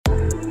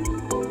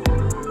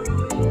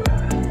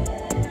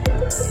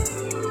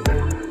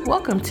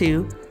Welcome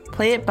to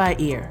Play It By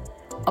Ear,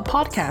 a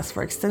podcast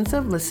for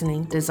extensive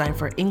listening designed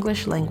for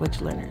English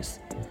language learners.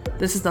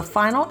 This is the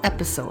final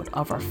episode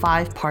of our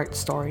 5-part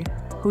story,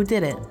 Who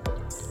Did It?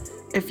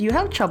 If you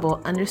have trouble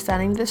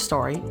understanding this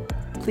story,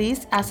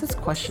 please ask us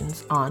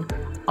questions on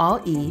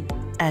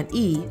alleandE.com.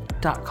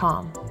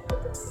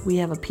 We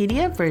have a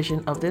PDF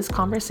version of this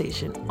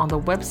conversation on the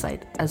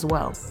website as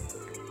well.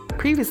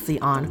 Previously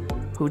on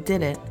Who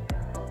Did It,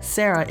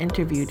 Sarah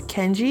interviewed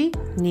Kenji,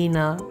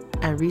 Nina,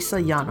 and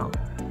Risa Yano.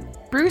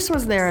 Bruce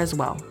was there as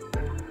well.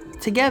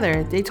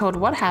 Together, they told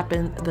what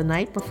happened the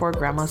night before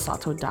Grandma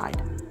Sato died.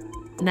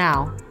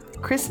 Now,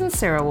 Chris and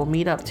Sarah will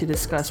meet up to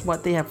discuss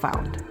what they have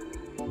found.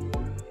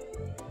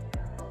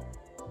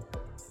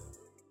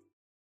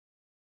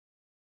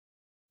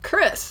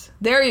 Chris,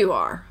 there you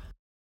are.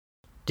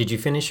 Did you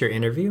finish your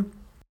interview?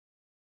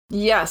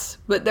 Yes,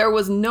 but there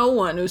was no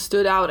one who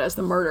stood out as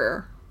the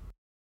murderer.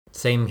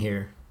 Same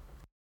here.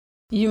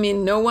 You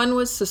mean no one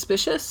was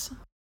suspicious?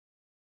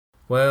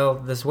 Well,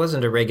 this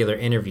wasn't a regular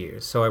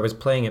interview, so I was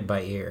playing it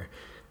by ear.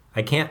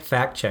 I can't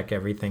fact-check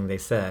everything they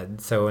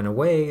said, so in a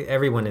way,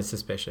 everyone is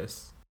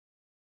suspicious.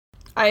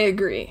 I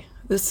agree.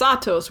 The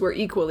Satos were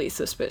equally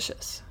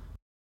suspicious.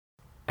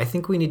 I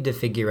think we need to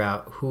figure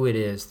out who it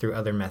is through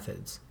other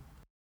methods.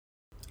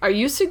 Are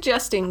you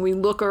suggesting we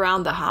look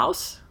around the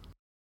house?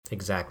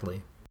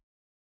 Exactly.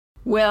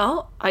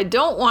 Well, I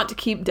don't want to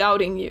keep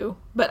doubting you,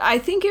 but I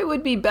think it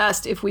would be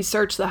best if we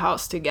search the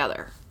house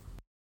together.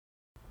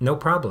 No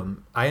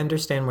problem. I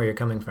understand where you're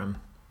coming from.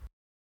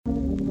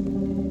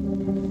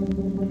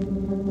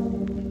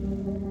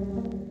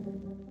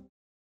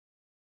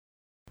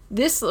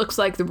 This looks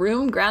like the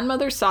room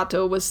Grandmother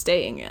Sato was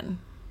staying in.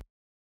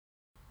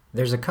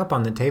 There's a cup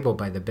on the table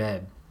by the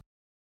bed.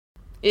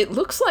 It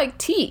looks like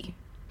tea.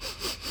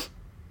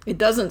 It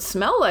doesn't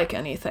smell like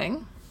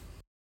anything.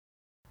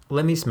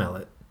 Let me smell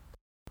it.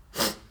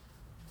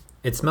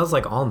 It smells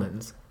like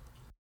almonds.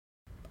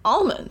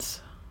 Almonds?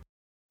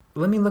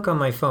 Let me look on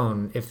my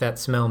phone if that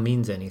smell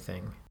means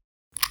anything.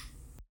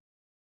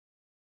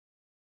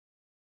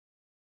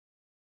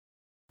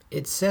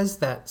 It says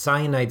that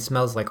cyanide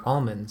smells like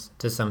almonds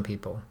to some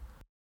people.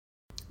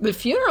 The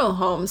funeral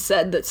home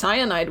said that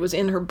cyanide was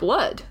in her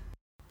blood.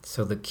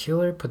 So the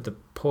killer put the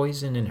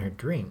poison in her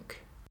drink.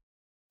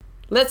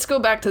 Let's go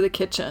back to the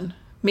kitchen.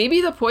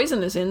 Maybe the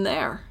poison is in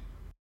there.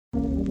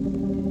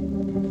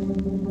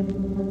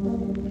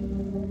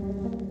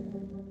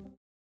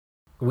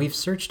 We've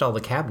searched all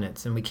the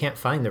cabinets and we can't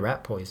find the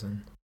rat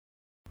poison.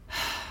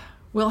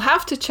 We'll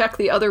have to check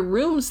the other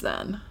rooms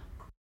then.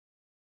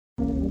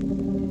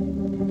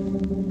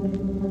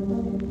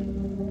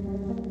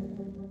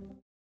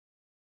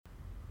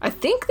 I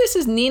think this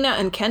is Nina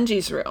and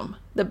Kenji's room.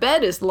 The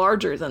bed is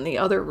larger than the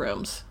other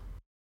rooms.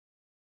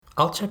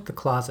 I'll check the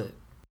closet.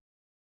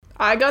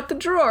 I got the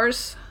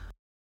drawers.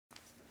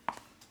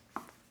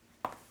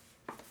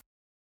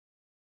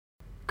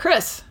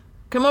 Chris,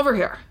 come over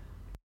here.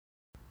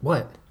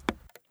 What?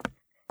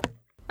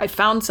 I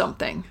found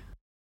something.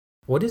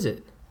 What is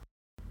it?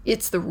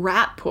 It's the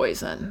rat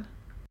poison.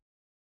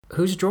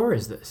 Whose drawer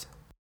is this?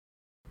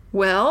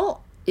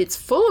 Well, it's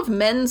full of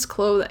men's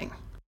clothing.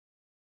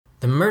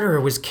 The murderer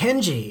was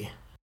Kenji!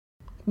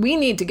 We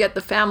need to get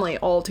the family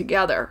all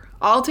together.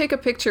 I'll take a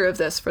picture of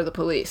this for the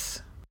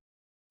police.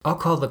 I'll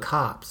call the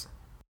cops.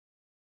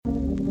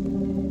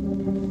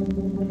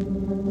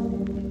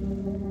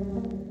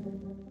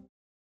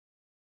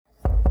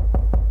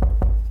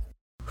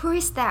 Who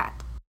is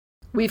that?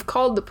 We've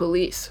called the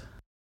police.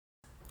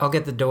 I'll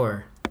get the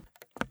door.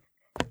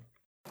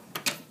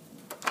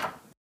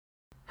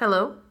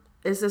 Hello,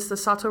 is this the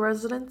Sato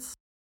residence?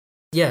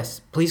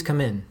 Yes, please come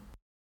in.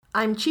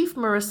 I'm Chief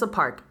Marissa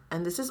Park,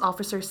 and this is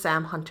Officer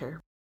Sam Hunter.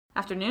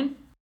 Afternoon.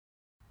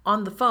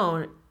 On the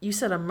phone, you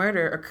said a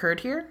murder occurred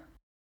here?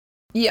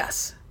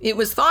 Yes, it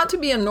was thought to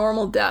be a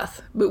normal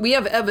death, but we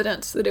have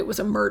evidence that it was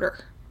a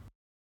murder.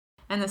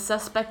 And the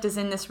suspect is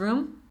in this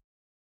room?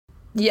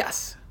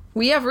 Yes,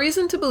 we have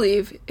reason to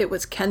believe it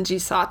was Kenji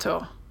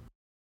Sato.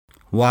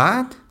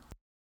 What?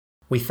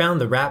 We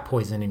found the rat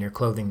poison in your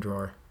clothing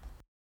drawer.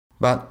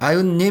 But I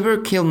would never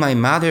kill my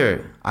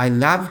mother. I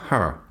love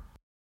her.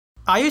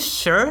 Are you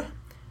sure?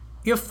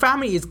 Your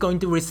family is going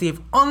to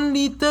receive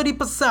only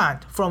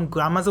 30% from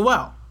Grandma's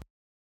will.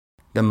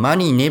 The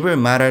money never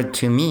mattered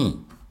to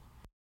me.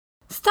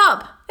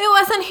 Stop! It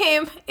wasn't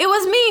him. It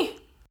was me.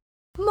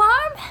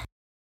 Mom?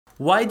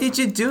 Why did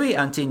you do it,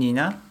 Auntie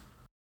Nina?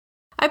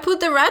 I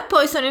put the rat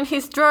poison in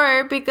his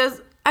drawer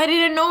because I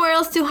didn't know where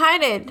else to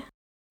hide it.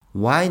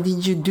 Why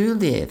did you do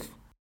this?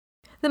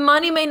 The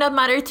money may not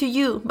matter to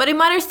you, but it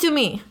matters to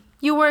me.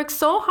 You work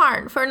so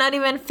hard for not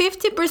even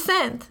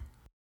 50%.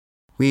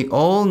 We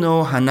all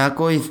know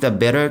Hanako is the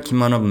better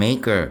kimono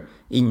maker.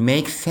 It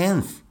makes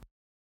sense.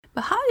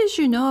 But how did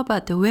you know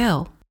about the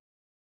will?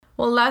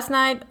 Well, last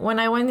night, when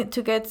I went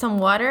to get some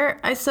water,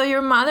 I saw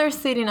your mother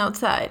sitting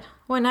outside.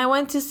 When I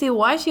went to see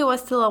why she was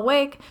still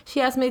awake,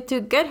 she asked me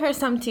to get her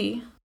some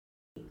tea.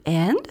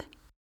 And?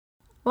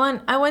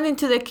 When I went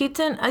into the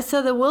kitchen, I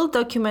saw the will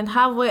document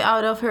halfway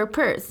out of her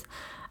purse.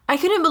 I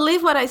couldn't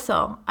believe what I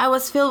saw. I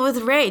was filled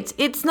with rage.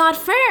 It's not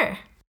fair.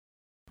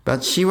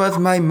 But she was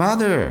my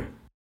mother.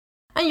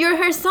 And you're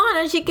her son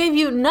and she gave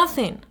you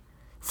nothing.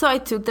 So I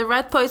took the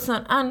rat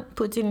poison and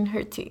put it in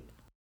her tea.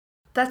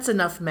 That's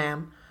enough,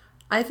 ma'am.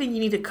 I think you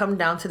need to come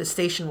down to the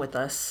station with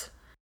us.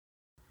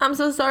 I'm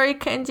so sorry,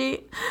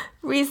 Kenji.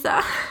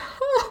 Risa.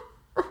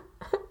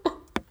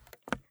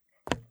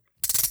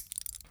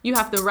 You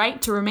have the right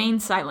to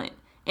remain silent.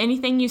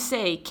 Anything you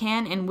say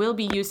can and will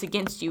be used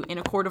against you in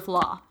a court of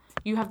law.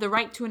 You have the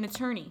right to an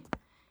attorney.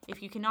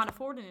 If you cannot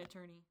afford an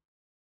attorney...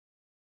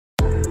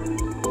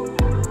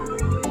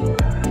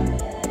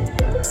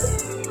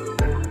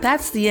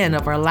 That's the end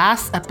of our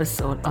last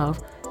episode of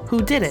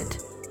Who Did It?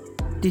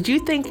 Did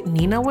you think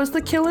Nina was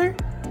the killer?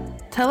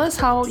 Tell us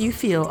how you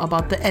feel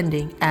about the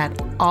ending at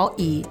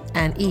alleandE.com.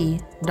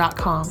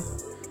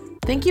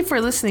 Thank you for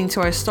listening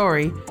to our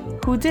story,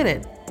 Who Did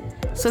It?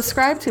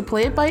 Subscribe to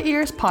Play It By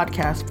Ears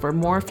podcast for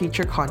more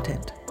future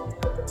content.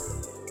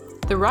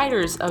 The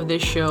writers of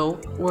this show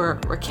were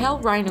Raquel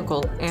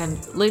Reinigal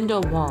and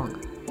Linda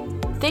Wong.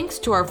 Thanks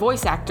to our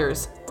voice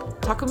actors,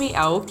 Takumi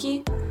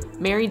Aoki,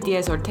 Mary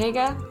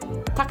Diaz-Ortega,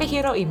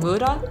 Takahiro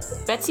Imura,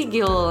 Betsy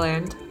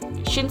Gilliland,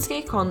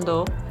 Shinsuke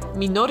Kondo,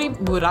 Minori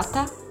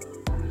Murata,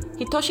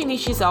 Hitoshi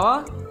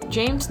Nishizawa,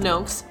 James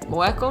Noakes,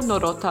 Moeko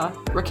Norota,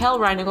 Raquel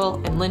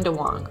Reinigal, and Linda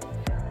Wong.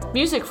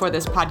 Music for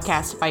this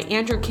podcast by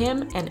Andrew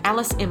Kim and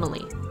Alice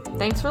Emily.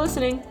 Thanks for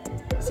listening.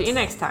 See you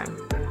next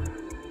time.